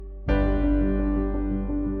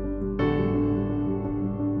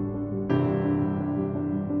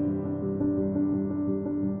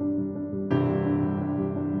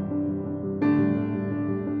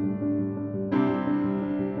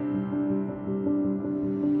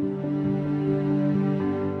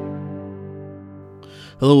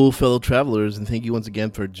Hello, fellow travelers, and thank you once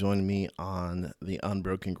again for joining me on the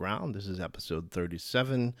Unbroken Ground. This is episode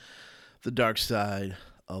 37, The Dark Side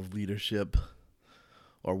of Leadership,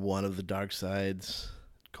 or one of the dark sides,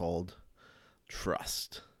 called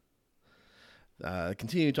trust.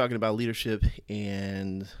 Continue talking about leadership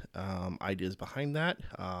and ideas behind that.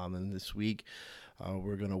 And this week,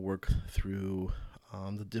 we're going to work through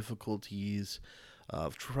the difficulties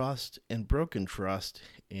of trust and broken trust,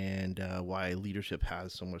 and why leadership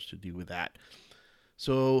has so much to do with that.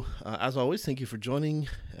 So, as always, thank you for joining.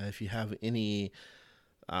 If you have any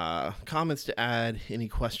comments to add, any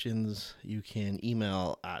questions, you can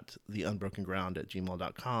email at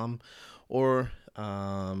theunbrokenground@gmail.com, or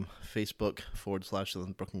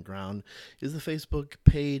Facebook.com/theunbrokenground is the Facebook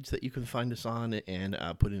page that you can find us on, and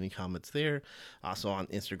put any comments there. Also on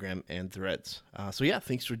Instagram and Threads.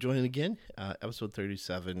 Thanks for joining again. Episode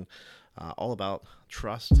 37, all about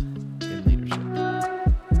trust in leadership.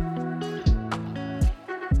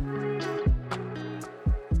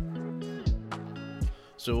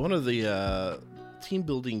 So one of the team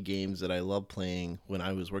building games that I love playing when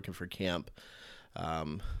I was working for camp,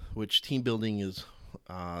 which team building is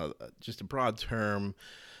just a broad term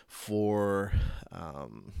for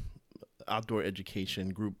outdoor education,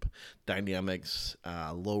 group dynamics,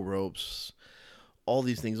 low ropes, all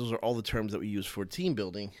these things. Those are all the terms that we use for team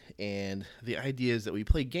building. And the idea is that we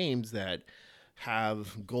play games that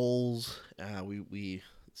have goals,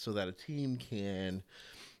 so that a team can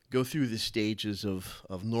go through the stages of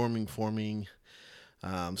norming, forming,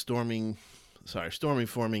 norming,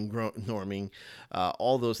 norming,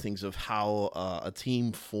 all those things of how a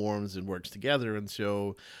team forms and works together. And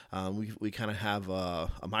so we kind of have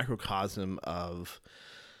a microcosm of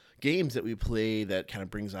games that we play that kind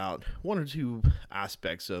of brings out one or two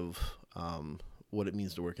aspects of what it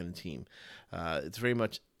means to work in a team. It's very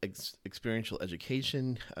much experiential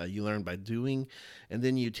education. You learn by doing, and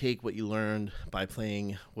then you take what you learned by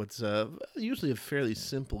playing what's usually a fairly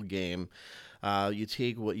simple game. You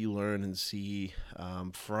take what you learn and see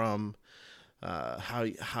from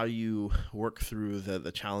how you work through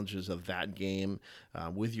the challenges of that game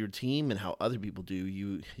with your team and how other people do.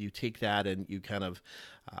 You take that and you kind of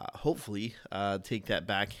hopefully take that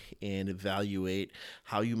back and evaluate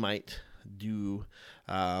how you might do,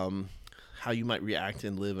 how you might react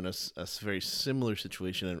and live in a very similar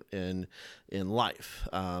situation in life.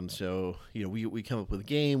 We come up with a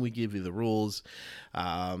game, we give you the rules,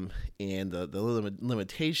 and the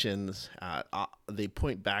limitations. They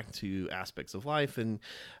point back to aspects of life, and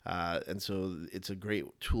so it's a great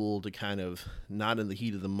tool to kind of, not in the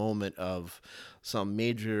heat of the moment of some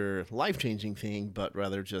major life-changing thing, but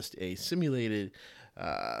rather just a simulated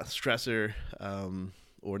stressor.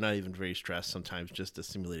 Or not even very stressed, sometimes just a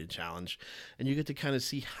simulated challenge. And you get to kind of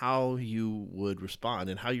see how you would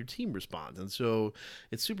respond and how your team responds. And so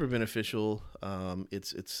it's super beneficial.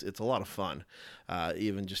 It's a lot of fun,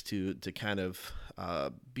 even just to kind of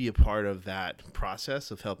be a part of that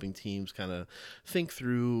process of helping teams kind of think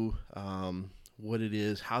through what it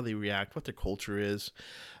is, how they react, what their culture is.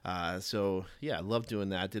 I love doing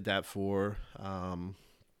that. Did that for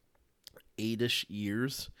 8-ish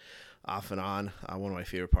years. Off and on, one of my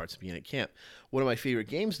favorite parts of being at camp. One of my favorite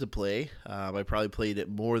games to play, I probably played it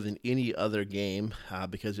more than any other game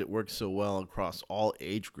because it works so well across all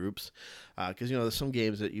age groups. Because, there's some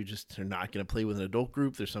games that you just are not going to play with an adult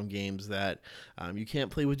group. There's some games that you can't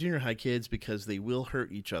play with junior high kids because they will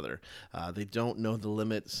hurt each other. They don't know the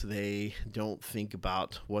limits. They don't think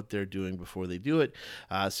about what they're doing before they do it.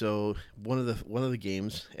 So one of the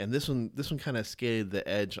games, and this one kind of skated the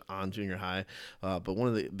edge on junior high, but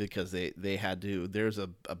because they had to, there's a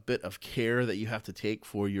bit of care that you have to take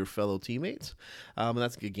for your fellow teammates. And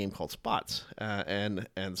that's a good game called Spots. And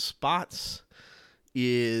Spots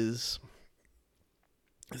is...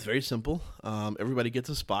 It's very simple. Everybody gets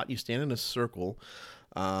a spot. You stand in a circle.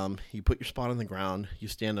 You put your spot on the ground. You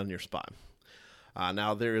stand on your spot.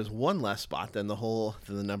 Now, there is one less spot than the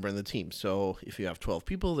number in the team. So if you have 12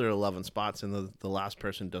 people, there are 11 spots, and the last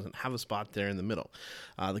person doesn't have a spot there in the middle.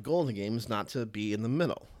 The goal of the game is not to be in the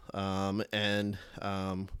middle.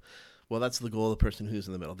 That's the goal of the person who's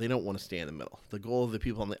in the middle. They don't want to stay in the middle. The goal of the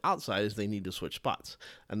people on the outside is they need to switch spots.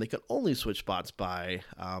 And they can only switch spots by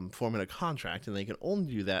forming a contract, and they can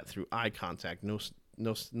only do that through eye contact. No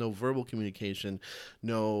verbal communication,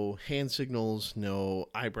 no hand signals, no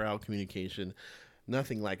eyebrow communication,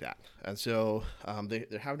 nothing like that. And so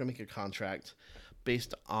they're having to make a contract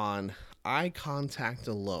based on eye contact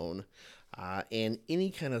alone, and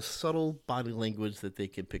any kind of subtle body language that they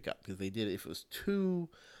could pick up. Because if it was too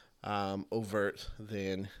overt,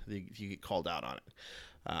 then you get called out on it.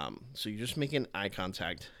 So you're just making eye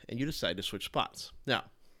contact, and you decide to switch spots. Now,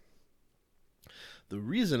 the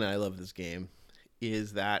reason I love this game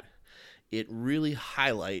is that it really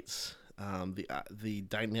highlights the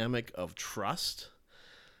dynamic of trust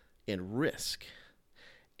and risk,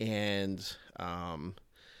 and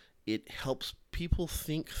it helps people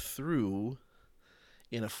think through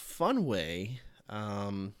in a fun way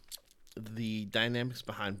the dynamics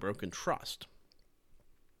behind broken trust,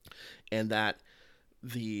 and that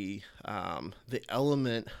the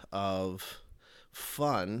element of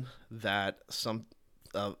fun that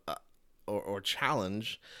or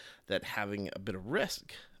challenge that having a bit of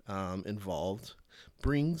risk involved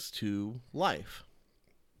brings to life,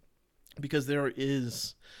 because there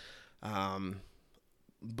is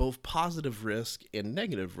both positive risk and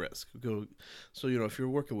negative risk. So, if you're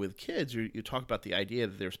working with kids, you talk about the idea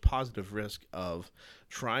that there's positive risk of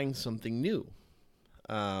trying something new.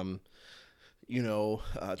 Trying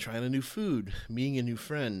a new food, meeting a new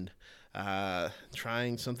friend,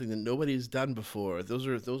 trying something that nobody's done before. Those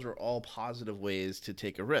are all positive ways to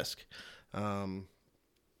take a risk. And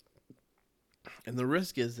the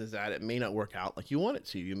risk is that it may not work out like you want it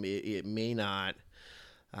to. It may not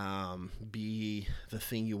be the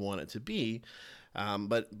thing you want it to be,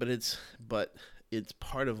 but it's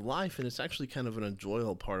part of life, and it's actually kind of an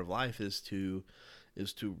enjoyable part of life is to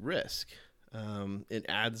risk. It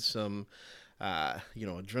adds some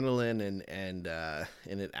adrenaline and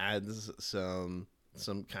it adds some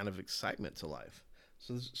kind of excitement to life.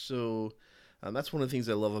 So that's one of the things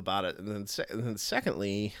I love about it. And then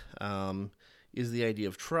secondly, is the idea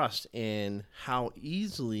of trust and how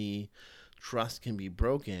easily trust can be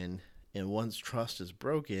broken. And once trust is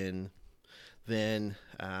broken, then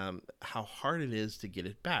how hard it is to get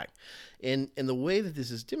it back. And the way that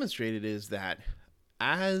this is demonstrated is that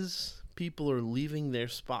as people are leaving their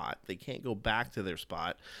spot, they can't go back to their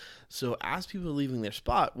spot. So as people are leaving their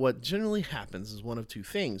spot, what generally happens is one of two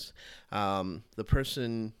things. The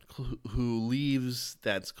person who leaves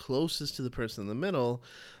that's closest to the person in the middle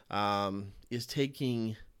is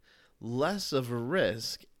taking less of a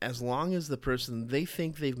risk, as long as the person they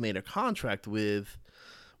think they've made a contract with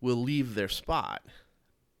will leave their spot.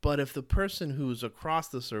 But if the person who's across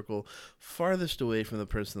the circle, farthest away from the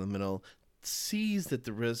person in the middle, sees that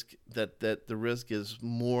the risk is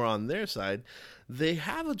more on their side, they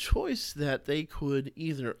have a choice that they could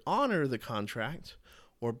either honor the contract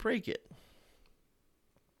or break it.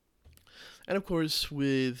 And of course,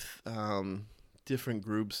 with different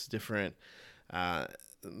groups, different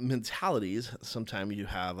mentalities, sometimes you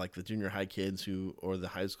have like the junior high kids or the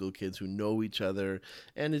high school kids who know each other,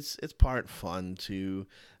 and it's part fun to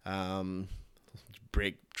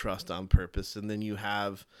break trust on purpose. And then you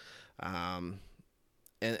have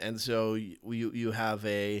so you'll have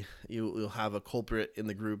a culprit in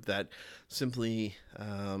the group that simply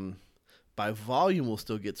by volume will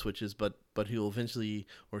still get switches, but he'll eventually,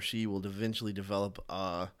 or she will eventually develop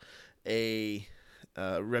a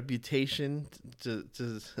reputation to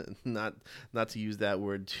not to use that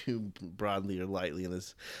word too broadly or lightly in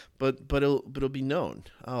this, but it'll be known.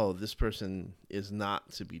 Oh, this person is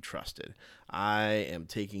not to be trusted. I am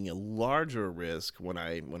taking a larger risk when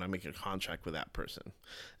I make a contract with that person.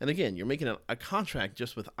 And again, you're making a contract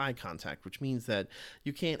just with eye contact, which means that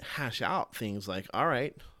you can't hash out things like, all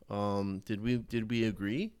right, did we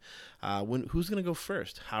agree? Who's going to go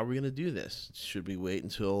first? How are we going to do this? Should we wait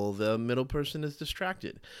until the middle person is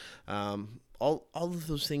distracted? All of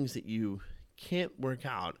those things that you can't work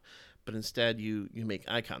out, but instead you make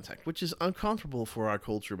eye contact, which is uncomfortable for our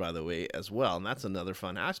culture, by the way, as well. And that's another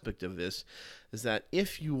fun aspect of this, is that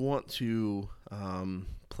if you want to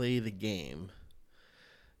play the game,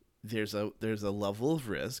 there's a level of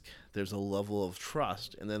risk, there's a level of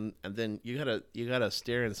trust, and then you gotta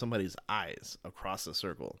stare in somebody's eyes across the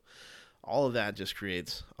circle. All of that just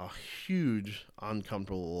creates a huge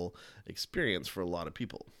uncomfortable experience for a lot of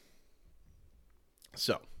people.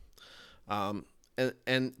 So, but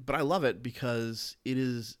I love it because it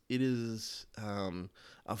is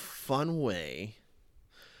a fun way,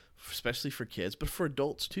 especially for kids, but for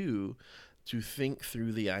adults too, to think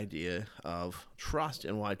through the idea of trust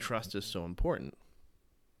and why trust is so important.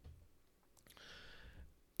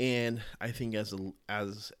 And I think as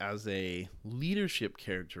a leadership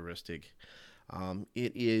characteristic,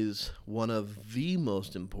 it is one of the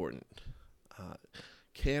most important.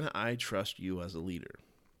 Can I trust you as a leader?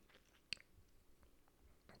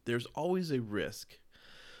 There's always a risk.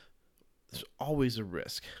 There's always a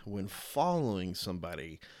risk when following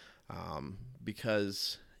somebody,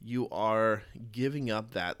 because you are giving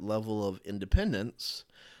up that level of independence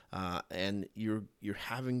and you're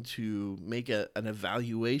having to make an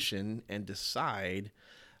evaluation and decide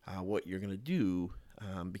what you're going to do,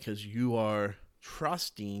 because you are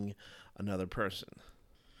trusting another person.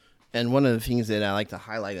 And one of the things that I like to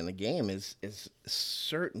highlight in the game is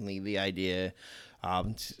certainly the idea,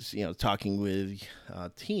 talking with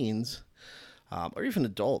teens or even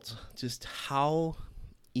adults, just how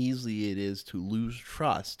easily it is to lose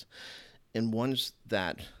trust. And once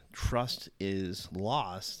that trust is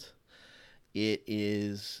lost, it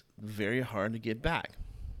is very hard to get back.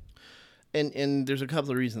 And there's a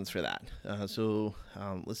couple of reasons for that. So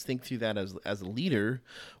let's think through that as a leader,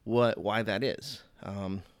 why that is.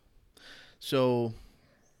 So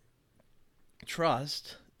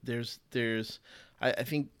trust, I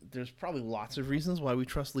think there's probably lots of reasons why we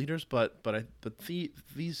trust leaders, but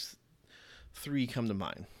these three come to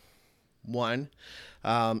mind. One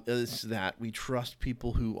is that we trust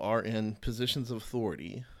people who are in positions of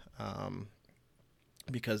authority,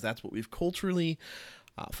 because that's what we've culturally,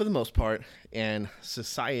 for the most part, and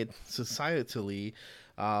societally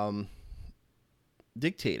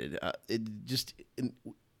dictated.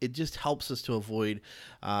 It just helps us to avoid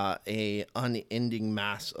a unending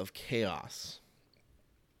mass of chaos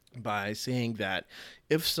by saying that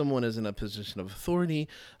if someone is in a position of authority,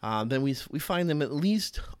 then we find them, at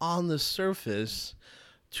least on the surface,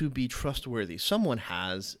 to be trustworthy. Someone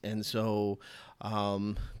has, and so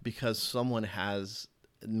because someone has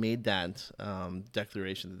made that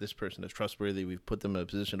declaration that this person is trustworthy, we've put them in a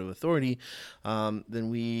position of authority, then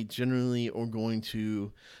we generally are going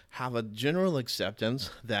to have a general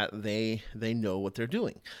acceptance that they know what they're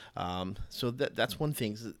doing. So that's one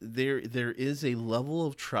thing. There is a level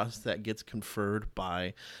of trust that gets conferred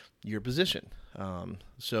by your position.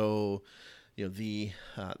 So the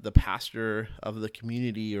pastor of the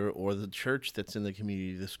community or the church that's in the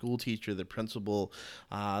community, the school teacher, the principal,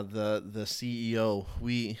 the CEO,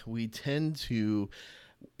 we tend to,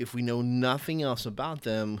 if we know nothing else about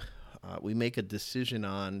them, we make a decision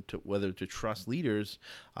on whether to trust leaders,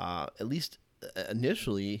 at least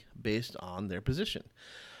initially, based on their position.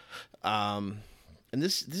 And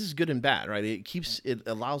this is good and bad, right? It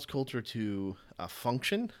allows culture to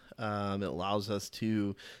function. It allows us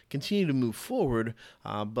to continue to move forward,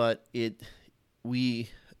 but it's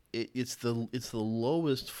the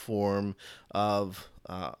lowest form of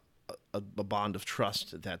a bond of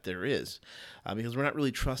trust that there is, because we're not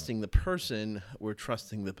really trusting the person, we're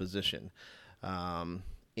trusting the position,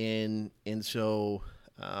 and so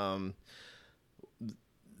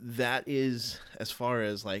that is, as far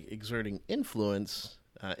as like exerting influence.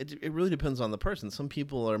 It really depends on the person. Some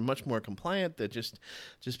people are much more compliant, that just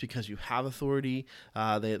because you have authority,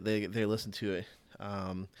 they listen to it.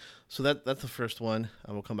 So that's the first one.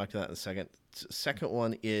 We'll come back to that in a second. Second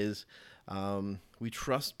one is we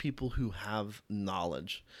trust people who have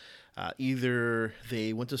knowledge. Either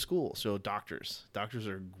they went to school, so doctors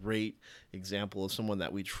are a great example of someone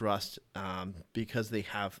that we trust, because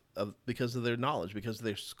because of their knowledge, because of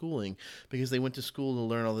their schooling, because they went to school to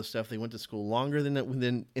learn all this stuff. They went to school longer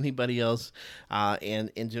than anybody else, and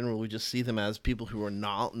in general, we just see them as people who are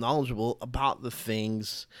knowledgeable about the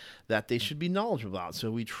things that they should be knowledgeable about. So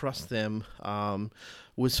we trust them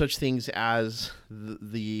with such things as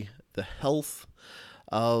the health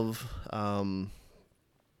of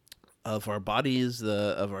our bodies,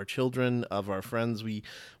 of our children, of our friends. We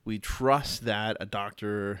trust that a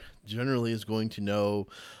doctor generally is going to know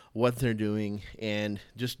what they're doing, and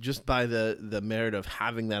just by the merit of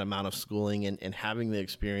having that amount of schooling and having the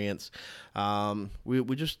experience,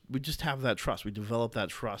 we just have that trust. We develop that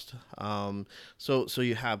trust. So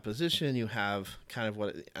you have position, you have kind of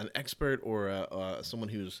what an expert or someone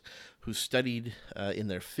who's studied in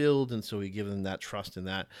their field, and so we give them that trust in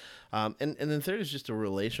that. And then third is just a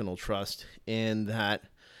relational trust in that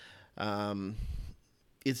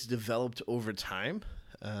it's developed over time.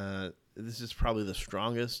 This is probably the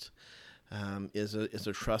strongest, is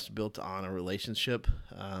a trust built on a relationship.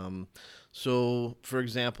 So, for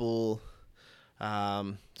example,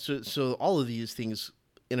 so all of these things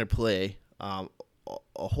interplay a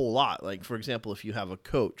whole lot. Like, for example, if you have a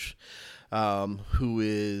coach who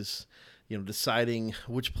is deciding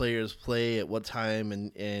which players play at what time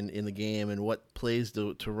and in the game, and what plays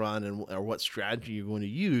to run, or what strategy you're going to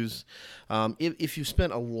use. If you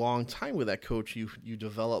spent a long time with that coach, you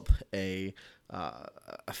develop a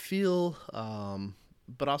feel,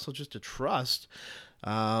 but also just a trust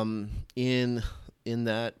in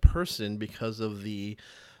that person, because of the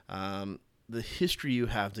history you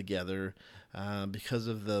have together, because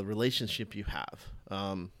of the relationship you have,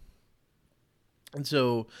 and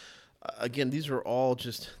so. again, these are are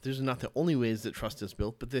not the only ways that trust is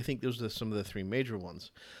built, but I think those are some of the three major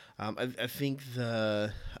ones. I think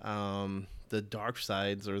the dark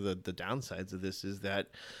sides or the downsides of this is that,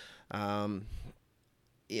 um,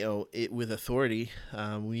 with authority,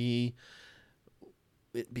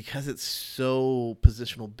 because it's so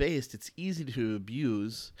positional based, it's easy to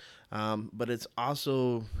abuse, but it's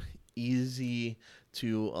also easy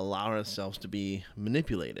to allow ourselves to be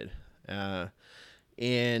manipulated.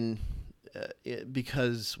 And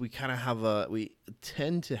because we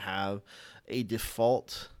tend to have a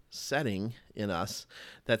default setting in us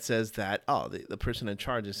that says that, oh, the person in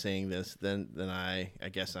charge is saying this, then I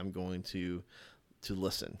guess I'm going to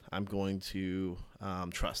listen. I'm going to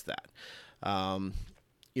trust that.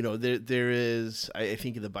 There is, I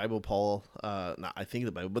think in the Bible, Paul, not I think in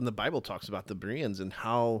the Bible, but in the Bible talks about the Bereans and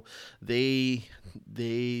how they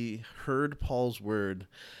heard Paul's word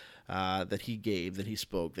that he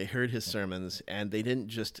spoke. They heard his sermons, and they didn't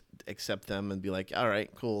just accept them and be like, all right,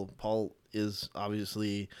 cool. Paul is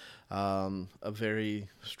obviously a very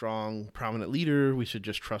strong, prominent leader. We should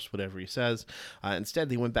just trust whatever he says. Instead,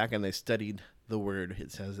 they went back and they studied the word.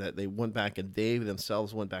 It says that they went back and they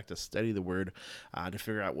themselves went back to study the word to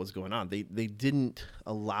figure out what's going on. They didn't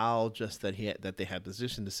allow just that they had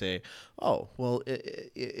position to say, oh, well,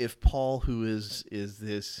 if Paul, who is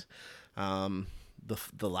this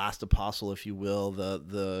the last apostle, if you will,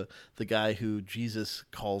 the guy who Jesus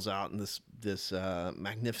calls out in this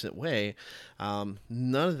magnificent way,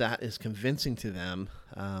 none of that is convincing to them,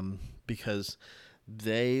 because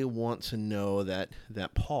they want to know that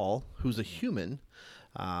Paul, who's a human,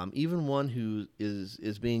 even one who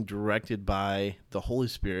is being directed by the Holy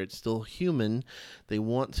Spirit, still human, they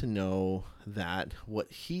want to know that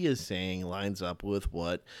what he is saying lines up with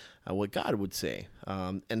what God would say.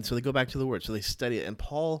 And so they go back to the Word. So they study it. And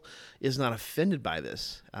Paul is not offended by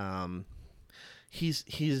this.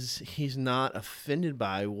 He's not offended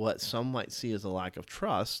by what some might see as a lack of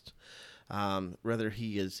trust. Rather,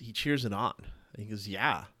 he cheers it on. He goes,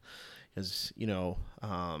 yeah. Because,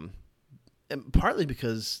 and partly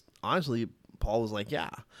because, honestly, Paul was like, yeah,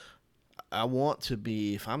 I want to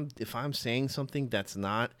be, if I'm saying something that's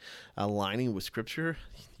not aligning with Scripture,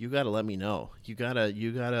 you got to let me know. We got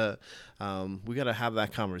to have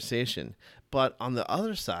that conversation. But on the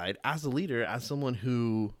other side, as a leader, as someone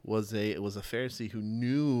who was a Pharisee who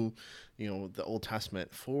knew, the Old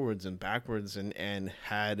Testament forwards and backwards and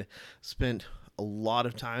had spent a lot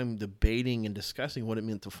of time debating and discussing what it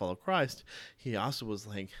meant to follow Christ, he also was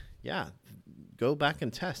like, yeah, go back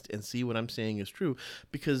and test and see what I'm saying is true,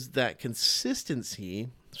 because that consistency.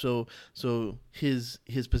 So his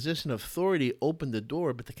position of authority opened the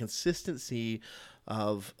door, but the consistency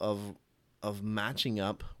of matching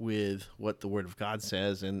up with what the Word of God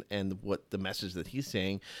says and what the message that he's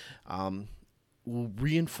saying,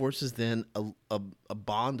 reinforces then a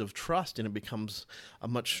bond of trust, and it becomes a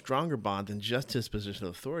much stronger bond than just his position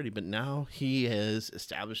of authority. But now he has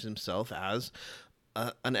established himself as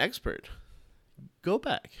an expert. Go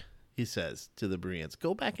back, he says to the Bereans.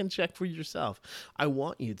 Go back and check for yourself. I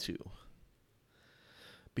want you to.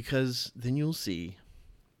 Because then you'll see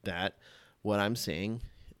that what I'm saying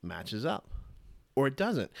matches up. Or it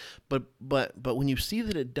doesn't. But when you see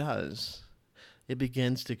that it does, it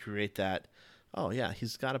begins to create that, oh yeah,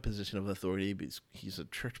 he's got a position of authority. He's a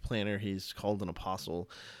church planner. He's called an apostle.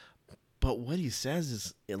 But what he says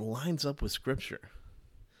is it lines up with Scripture.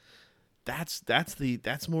 That's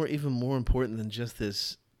even more important than just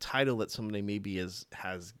this title that somebody maybe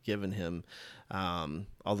has given him.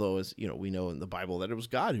 Although, as we know in the Bible that it was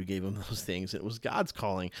God who gave him those things. It was God's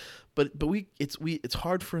calling. But it's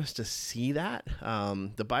hard for us to see that.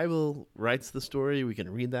 The Bible writes the story. We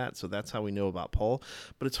can read that, so that's how we know about Paul.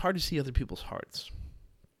 But it's hard to see other people's hearts.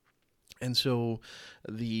 And so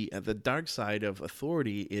the dark side of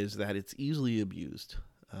authority is that it's easily abused,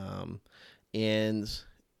 and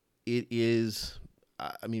it is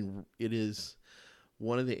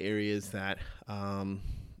one of the areas that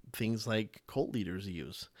things like cult leaders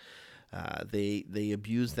use. They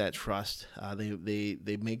abuse that trust.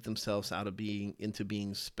 They make themselves into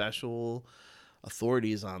being special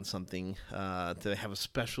authorities on something. They have a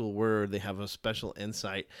special word. They have a special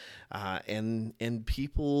insight, and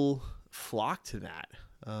people flock to that.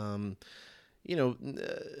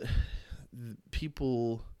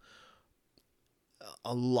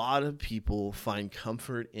 A lot of people find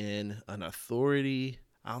comfort in an authority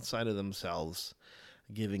outside of themselves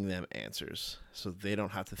giving them answers, so they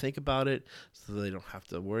don't have to think about it, so they don't have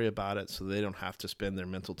to worry about it, so they don't have to spend their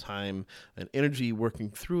mental time and energy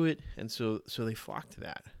working through it, and so they flock to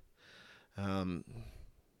that.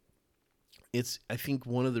 I think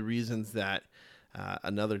one of the reasons that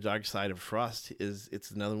another dark side of trust is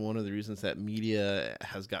it's another one of the reasons that media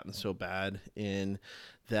has gotten so bad in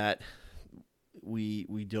that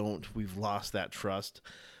we've lost that trust.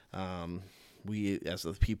 We as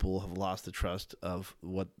the people have lost the trust of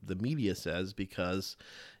what the media says because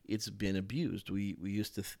it's been abused. We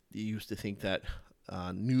used to think that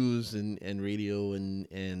news and radio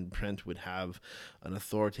and print would have an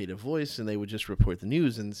authoritative voice and they would just report the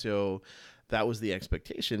news, and so that was the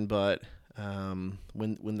expectation. But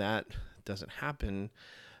when that doesn't happen,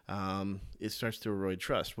 it starts to erode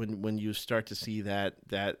trust. When you start to see that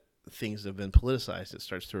things have been politicized, it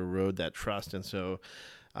starts to erode that trust. And so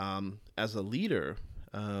as a leader,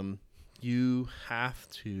 you have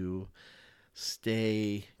to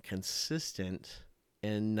stay consistent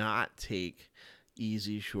and not take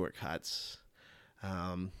easy shortcuts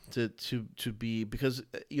to be, because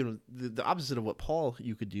the opposite of what Paul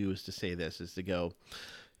you could do is to say this, is to go,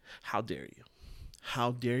 how dare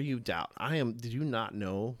you doubt did you not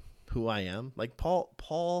know who I am? Like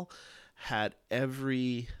Paul had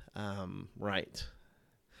every right.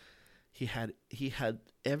 He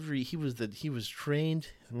was trained.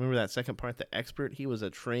 Remember that second part, the expert. He was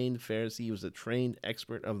a trained Pharisee. He was a trained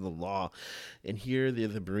expert of the law. And here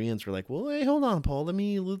the Bereans were like, well, hey, hold on, Paul. We're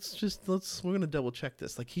going to double check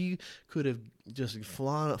this. Like, he could have just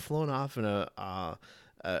flown off in a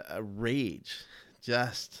rage,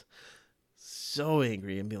 just so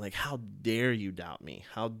angry, and be like, how dare you doubt me?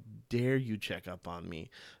 How dare you check up on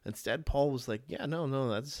me? Instead, Paul was like,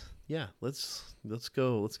 let's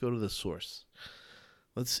go to the source.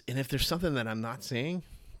 And if there's something that I'm not saying,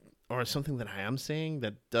 or something that I am saying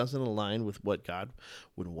that doesn't align with what God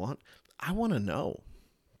would want, I want to know.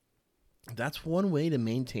 That's one way to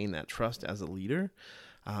maintain that trust as a leader.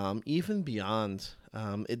 Even beyond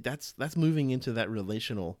that's moving into that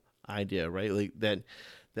relational idea, right? Like that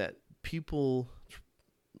people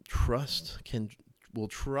will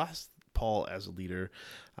trust Paul as a leader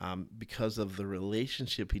because of the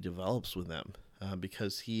relationship he develops with them,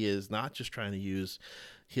 because he is not just trying to use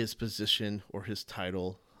his position or his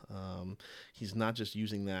title. He's not just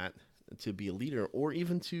using that to be a leader or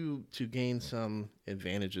even to gain some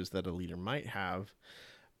advantages that a leader might have,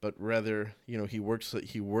 but rather, he works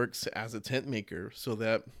as a tent maker so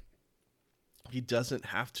that he doesn't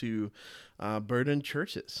have to burden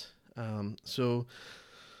churches. So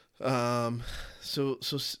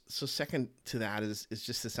second to that is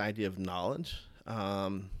just this idea of knowledge.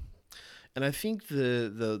 And I think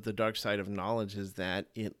the dark side of knowledge is that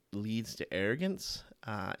it leads to arrogance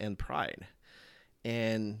and pride.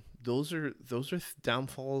 And those are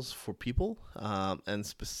downfalls for people, and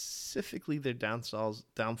specifically they're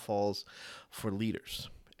downfalls for leaders.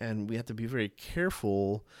 And we have to be very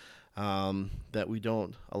careful that we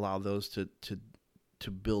don't allow those to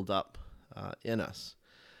build up in us.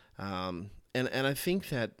 And I think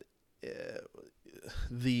that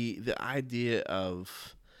the idea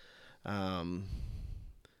of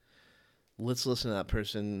let's listen to that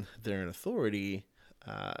person, they're an authority,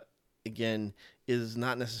 again, is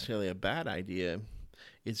not necessarily a bad idea.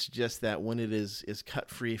 It's just that when it is cut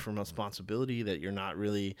free from responsibility, that you're not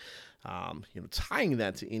really tying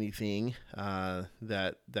that to anything,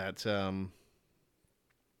 that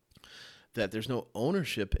there's no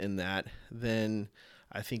ownership in that, then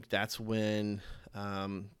I think that's when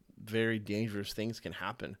very dangerous things can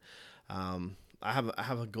happen. I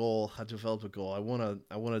have a goal. I developed a goal. I want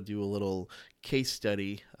to do a little case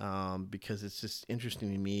study because it's just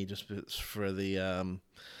interesting to me, just for the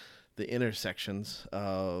intersections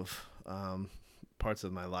of parts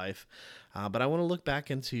of my life. But I want to look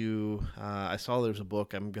back into. I saw there's a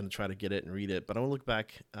book. I'm going to try to get it and read it. But I want to look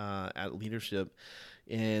back at leadership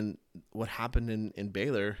and what happened in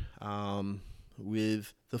Baylor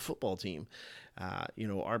with the football team.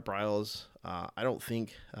 Art Briles, I don't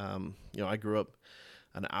think, I grew up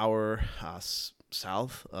an hour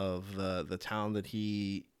south of the town that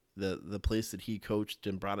the place that he coached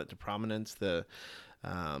and brought it to prominence. So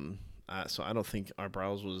I don't think Art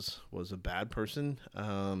Briles was a bad person.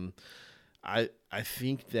 I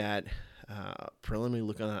think that preliminarily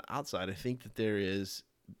looking on the outside, I think that there is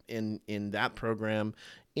in that program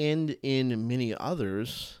and in many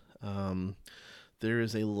others, there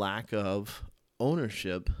is a lack of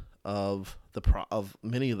ownership of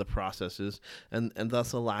many of the processes, and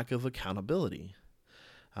thus a lack of accountability.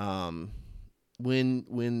 When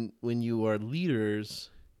you are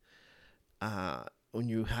leaders, when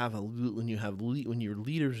your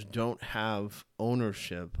leaders don't have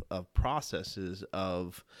ownership of processes,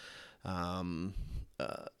 of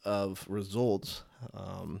of results,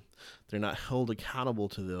 they're not held accountable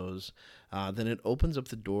to those, then it opens up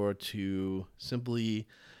the door to simply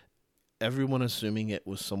everyone assuming it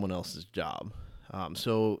was someone else's job.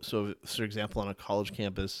 So for example, on a college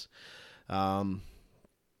campus,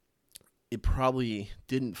 it probably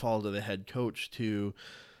didn't fall to the head coach to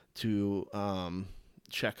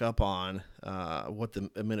check up on what the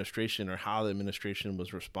administration or how the administration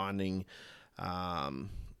was responding, how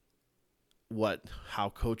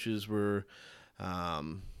coaches were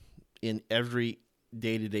in every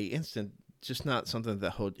day-to-day instant. Just not something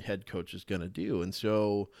that the head coach is going to do. And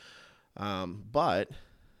so, but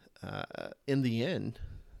in the end,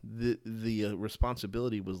 the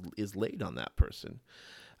responsibility is laid on that person.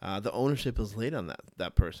 The ownership is laid on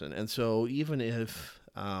that person. And so even if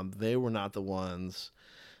they were not the ones,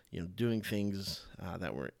 doing things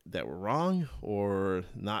that were wrong or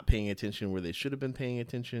not paying attention where they should have been paying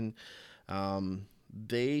attention,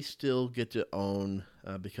 they still get to own,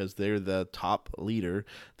 because they're the top leader,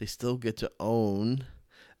 they still get to own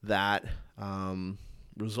that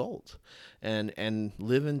result and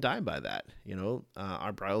live and die by that.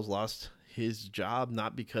 Art Briles lost his job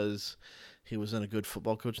not because he wasn't a good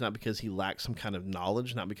football coach, not because he lacked some kind of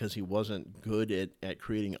knowledge, not because he wasn't good at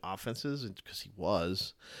creating offenses, because he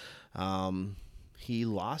was. He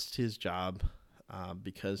lost his job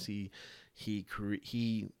because he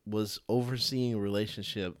was overseeing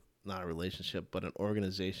not a relationship, but an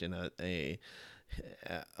organization, a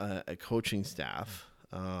coaching staff,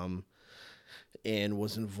 and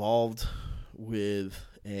was involved with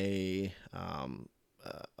a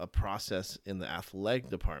process in the athletic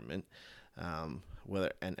department, and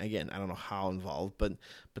again, I don't know how involved, but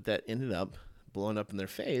that ended up blowing up in their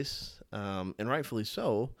face, and rightfully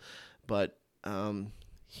so. But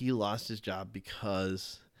he lost his job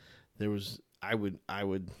because I'm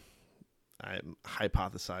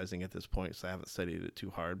hypothesizing at this point, so I haven't studied it too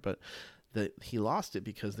hard, but that he lost it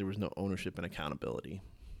because there was no ownership and accountability.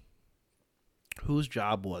 Whose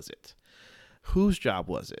job was it?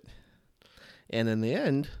 And in the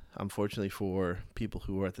end, unfortunately for people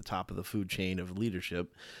who are at the top of the food chain of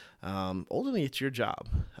leadership, ultimately it's your job.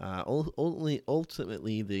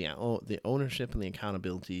 Ultimately, the ownership and the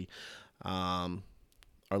accountability are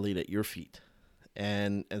laid at your feet.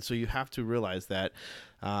 And so you have to realize that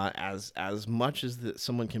as much as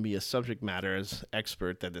someone can be a subject matter as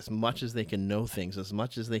expert, that as much as they can know things, as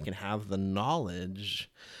much as they can have the knowledge,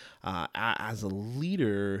 as a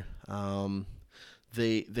leader,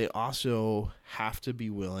 they also have to be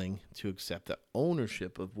willing to accept the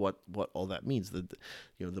ownership of what all that means. The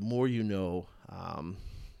more you know,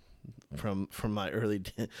 from my early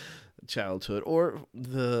childhood, or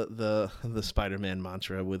the Spider-Man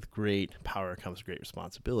mantra, with great power comes great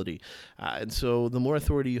responsibility. And so the more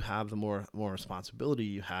authority you have, the more responsibility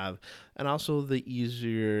you have, and also the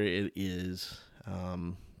easier it is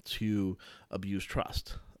to abuse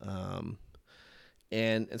trust.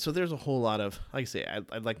 And so there's a whole lot of, like I say,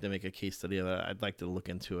 I'd like to make a case study of it. I'd like to look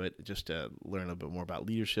into it just to learn a bit more about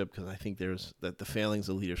leadership, because I think there's the failings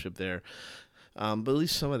of leadership there. But at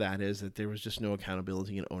least some of that is that there was just no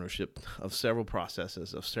accountability and ownership of several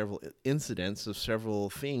processes, of several incidents, of several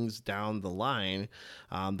things down the line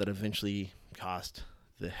that eventually cost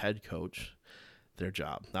the head coach their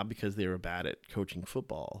job. Not because they were bad at coaching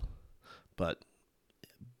football, but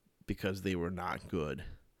because they were not good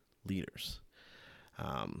leaders.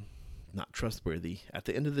 Not trustworthy. At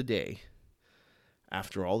the end of the day,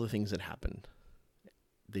 after all the things that happened,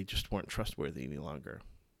 they just weren't trustworthy any longer.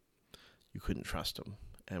 You couldn't trust them.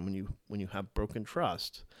 And when you have broken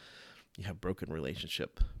trust, you have broken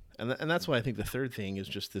relationship. And that's why I think the third thing is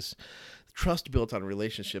just this trust built on a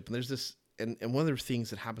relationship. And there's this, and one of the things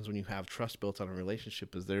that happens when you have trust built on a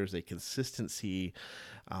relationship is there's a consistency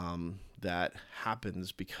that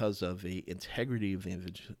happens because of the integrity of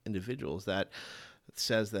the individuals, that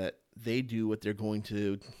says that they do what they're going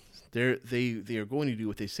to. They are going to do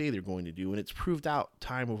what they say they're going to do, and it's proved out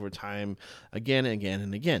time over time, again and again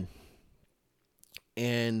and again.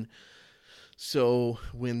 And so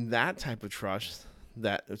when that type of trust,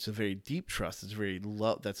 that it's a very deep trust, it's very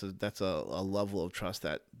that's a level of trust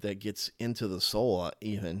that gets into the soul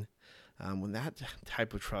even. When that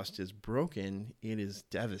type of trust is broken, it is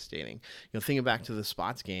devastating. Thinking back to the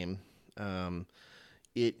Spots game,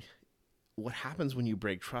 what happens when you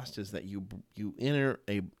break trust is that you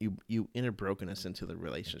enter brokenness into the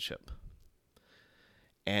relationship.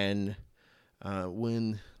 And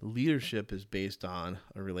when leadership is based on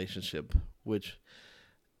a relationship, which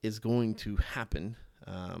is going to happen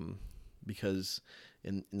because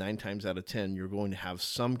and 9 times out of 10, you're going to have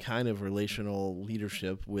some kind of relational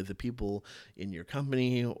leadership with the people in your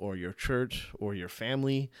company or your church or your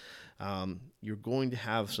family. You're going to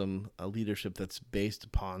have some leadership that's based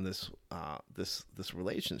upon this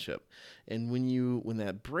relationship. And when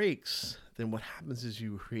that breaks, then what happens is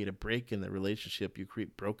you create a break in the relationship. You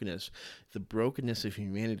create brokenness. The brokenness of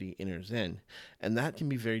humanity enters in, and that can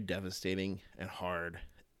be very devastating and hard,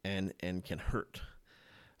 and can hurt.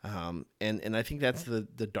 And I think that's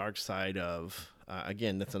the dark side of,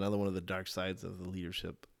 again, that's another one of the dark sides of the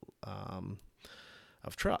leadership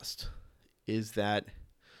of trust, is that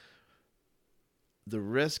the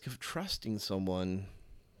risk of trusting someone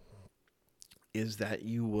is that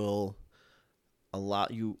you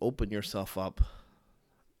open yourself up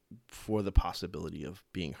for the possibility of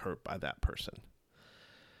being hurt by that person.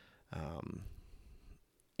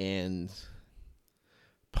 And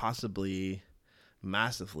possibly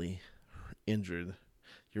massively injured,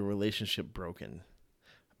 your relationship broken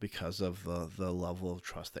because of the level of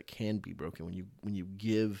trust that can be broken when you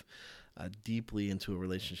give deeply into a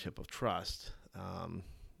relationship of trust.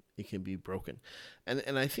 It can be broken,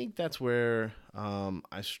 and I think that's where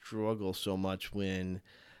I struggle so much when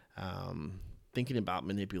thinking about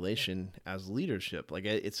manipulation as leadership. Like,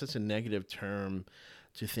 it's such a negative term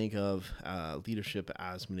to think of leadership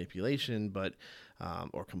as manipulation, but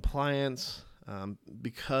or compliance.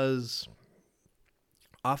 Because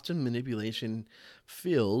often manipulation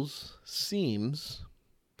seems.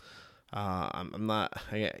 I'm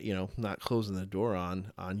not closing the door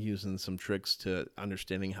on using some tricks to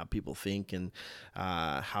understanding how people think and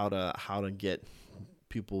how to get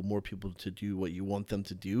more people to do what you want them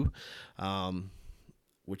to do.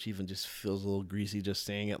 Which even just feels a little greasy just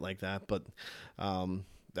saying it like that, but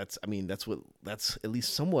that's at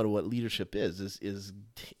least somewhat of what leadership is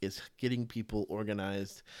getting people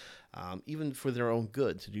organized, even for their own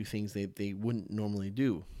good, to do things they wouldn't normally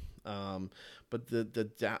do. But the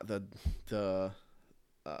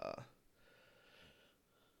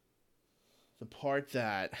part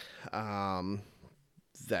that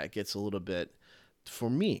gets a little bit, for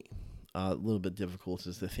me, a little bit difficult,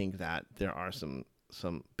 is to think that there are some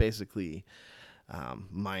basically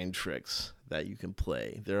mind tricks that you can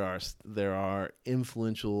play. There are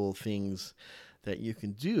influential things that you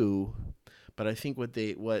can do, but I think what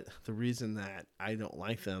the reason that I don't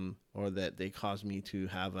like them, or that they cause me to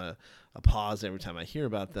have a pause every time I hear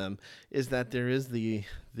about them, is that there is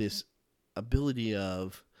this ability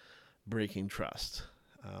of breaking trust.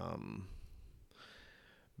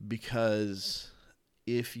 Because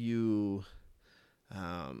if you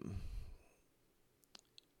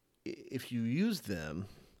use them,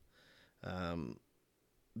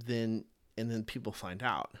 then people find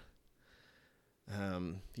out.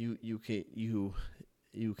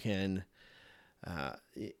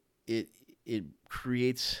 It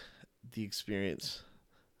creates the experience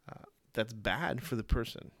that's bad for the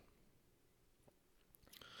person.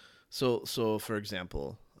 So for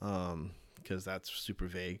example, because that's super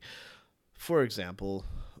vague. For example,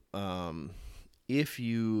 if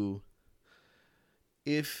you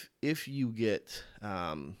get,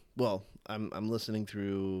 I'm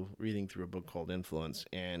reading through a book called Influence,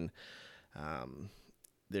 and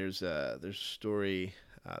there's a story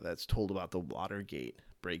that's told about the Watergate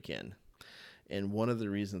break-in, and one of the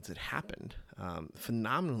reasons it happened,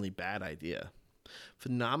 phenomenally bad idea,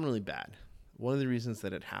 phenomenally bad. One of the reasons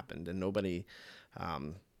that it happened, and nobody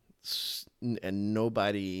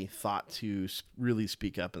thought to really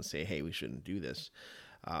speak up and say, hey, we shouldn't do this,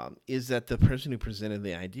 is that the person who presented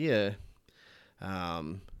the idea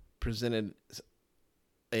presented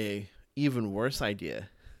a even worse idea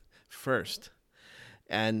first.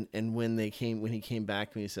 And when he came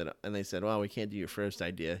back and they said, well, we can't do your first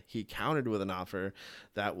idea, he countered with an offer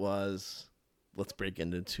that was, let's break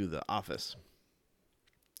into the office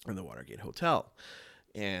in the Watergate Hotel.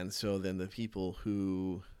 And so then the people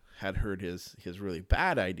who had heard his really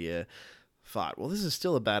bad idea thought, well, this is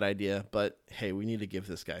still a bad idea, but hey, we need to give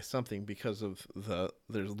this guy something because of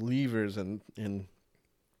there's levers and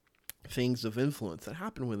things of influence that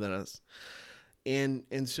happen within us. And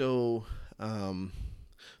so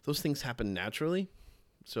those things happen naturally.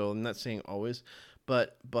 So I'm not saying always,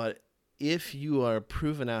 but if you are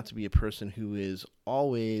proven out to be a person who is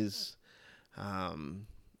always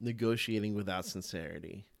negotiating without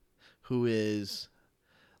sincerity, who is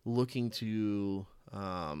looking to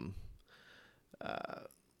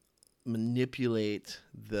manipulate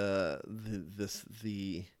the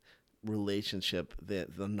relationship,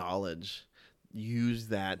 the knowledge, use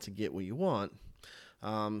that to get what you want,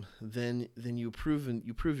 then you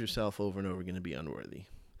prove yourself over and over again to be unworthy.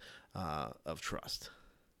 of trust.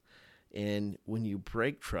 And when you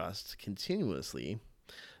break trust continuously,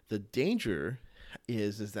 the danger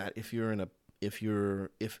is that if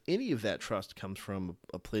any of that trust comes from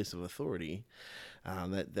a place of authority,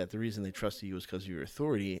 that the reason they trusted you is because of your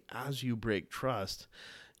authority. As you break trust,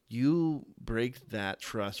 you break that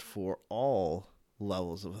trust for all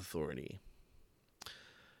levels of authority,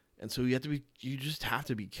 and so you just have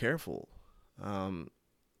to be careful.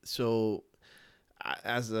 So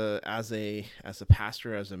as a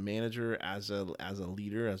pastor, as a manager, as a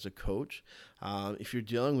leader, as a coach, if you're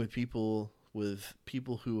dealing with people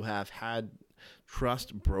who have had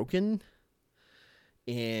trust broken,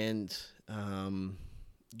 and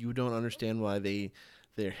you don't understand why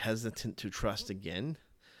they're hesitant to trust again,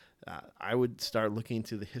 I would start looking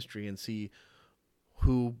into the history and see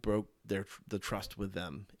who broke the trust with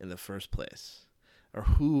them in the first place, or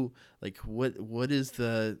who, like, what is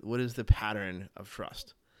the pattern of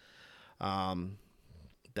trust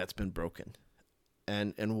that's been broken,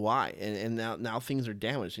 and why, and now things are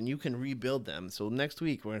damaged, and you can rebuild them. So next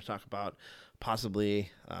week we're going to talk about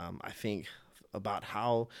possibly, I think, about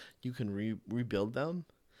how you can rebuild them.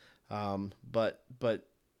 But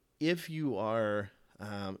if you are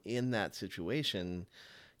in that situation,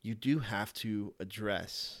 you do have to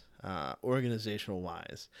address, organizational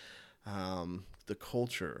wise, the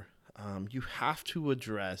culture. You have to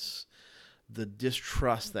address the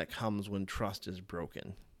distrust that comes when trust is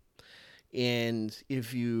broken. And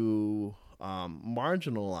if you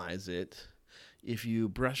marginalize it, if you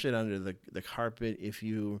brush it under the carpet, if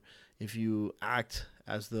you act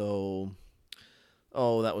as though,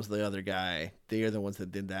 oh, that was the other guy, they are the ones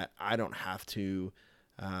that did that, I don't have to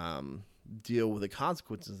deal with the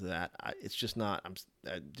consequences of that, it's just not, I'm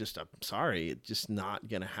sorry, it's just not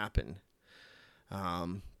going to happen.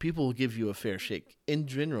 People will give you a fair shake. In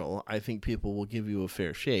general, I think people will give you a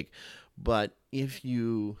fair shake, but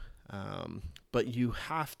you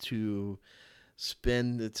have to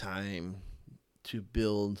spend the time to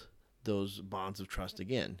build those bonds of trust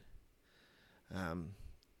again.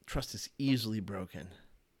 Trust is easily broken.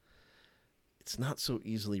 It's not so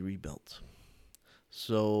easily rebuilt.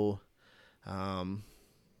 So, and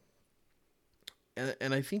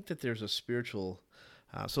I think that there's a spiritual.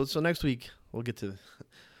 So next week we'll get to.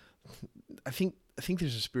 I think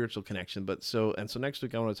there's a spiritual connection, so next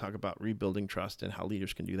week I want to talk about rebuilding trust and how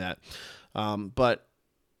leaders can do that. But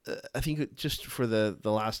I think just for the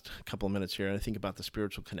last couple of minutes here, I think about the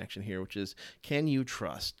spiritual connection here, which is, can you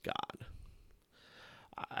trust God?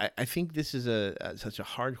 I think this is such a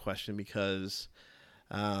hard question because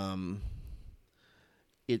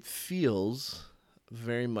it feels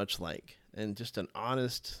very much like, and just an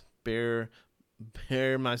honest, bare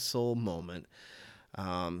my soul moment,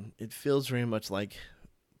 it feels very much like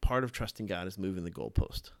part of trusting God is moving the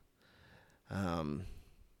goalpost.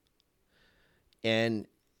 And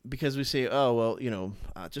because we say, oh, well,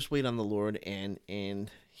 just wait on the Lord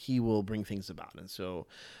and he will bring things about. And so,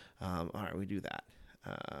 all right, we do that.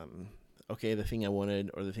 Okay, the thing I wanted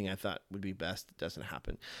or the thing I thought would be best doesn't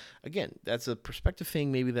happen. Again, that's a perspective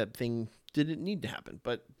thing. Maybe that thing didn't need to happen,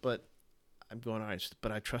 but I'm going, all right,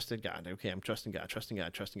 but I trusted God. Okay, I'm trusting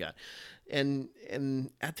God. And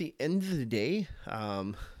at the end of the day,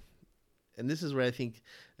 and this is where I think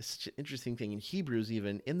it's such an interesting thing in Hebrews,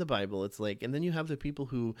 even in the Bible, it's like, and then you have the people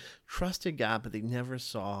who trusted God, but they never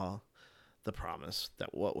saw the promise,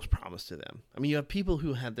 that what was promised to them. I mean, you have people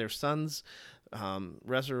who had their sons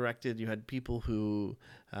resurrected. You had people who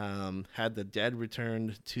had the dead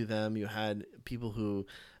returned to them. You had people who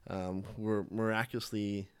were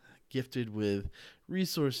miraculously gifted with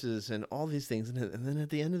resources and all these things. And then at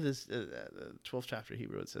the end of this 12th chapter of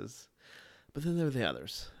Hebrew, it says, but then there were the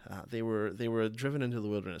others. They were driven into the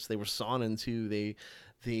wilderness. They were sawn into.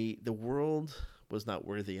 The world was not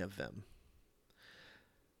worthy of them.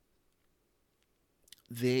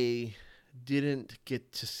 They didn't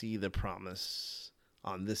get to see the promise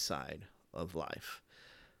on this side of life.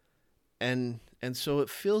 And so it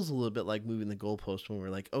feels a little bit like moving the goalpost when we're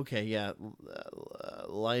like, okay, yeah,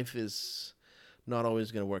 life is not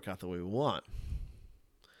always going to work out the way we want.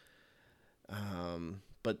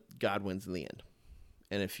 But God wins in the end.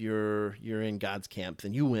 And if you're in God's camp,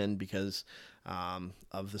 then you win because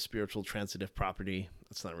of the spiritual transitive property.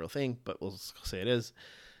 That's not a real thing, but we'll say it is.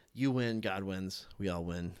 You win, God wins, we all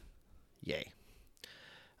win. Yay.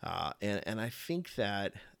 And I think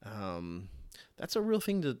that that's a real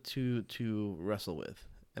thing to wrestle with.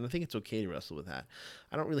 And I think it's okay to wrestle with that.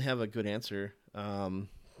 I don't really have a good answer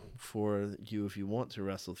for you if you want to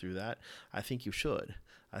wrestle through that. I think you should.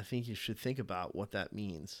 I think you should think about what that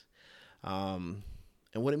means, and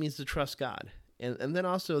what it means to trust God. And then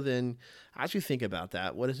also then, as you think about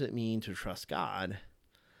that, what does it mean to trust God?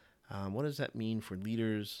 What does that mean for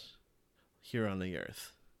leaders here on the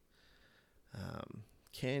earth?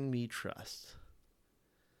 Can we trust?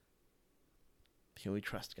 Can we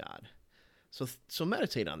trust God? So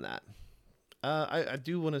meditate on that. I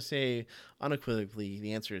do want to say unequivocally,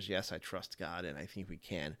 the answer is yes, I trust God, and I think we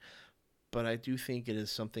can. But I do think it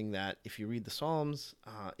is something that if you read the Psalms,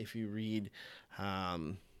 if you read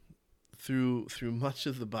through much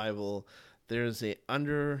of the Bible, there's an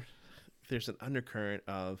undercurrent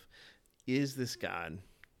of, is this God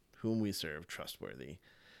whom we serve trustworthy?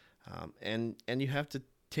 And you have to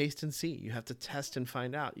taste and see. You have to test and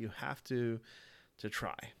find out. You have to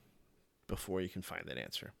try before you can find that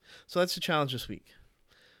answer. So that's the challenge this week.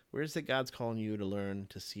 Where is it God's calling you to learn,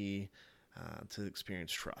 to see, to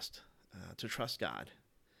experience trust, to trust God,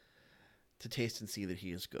 to taste and see that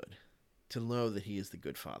he is good, to know that he is the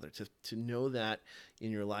good Father, to know that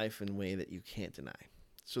in your life in a way that you can't deny.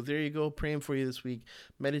 So there you go, praying for you this week.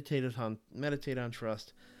 Meditate on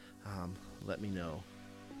trust. Let me know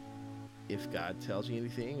if God tells you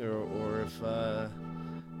anything, or if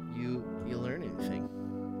you learn anything.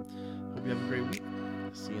 Hope you have a great week.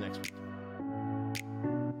 See you next week.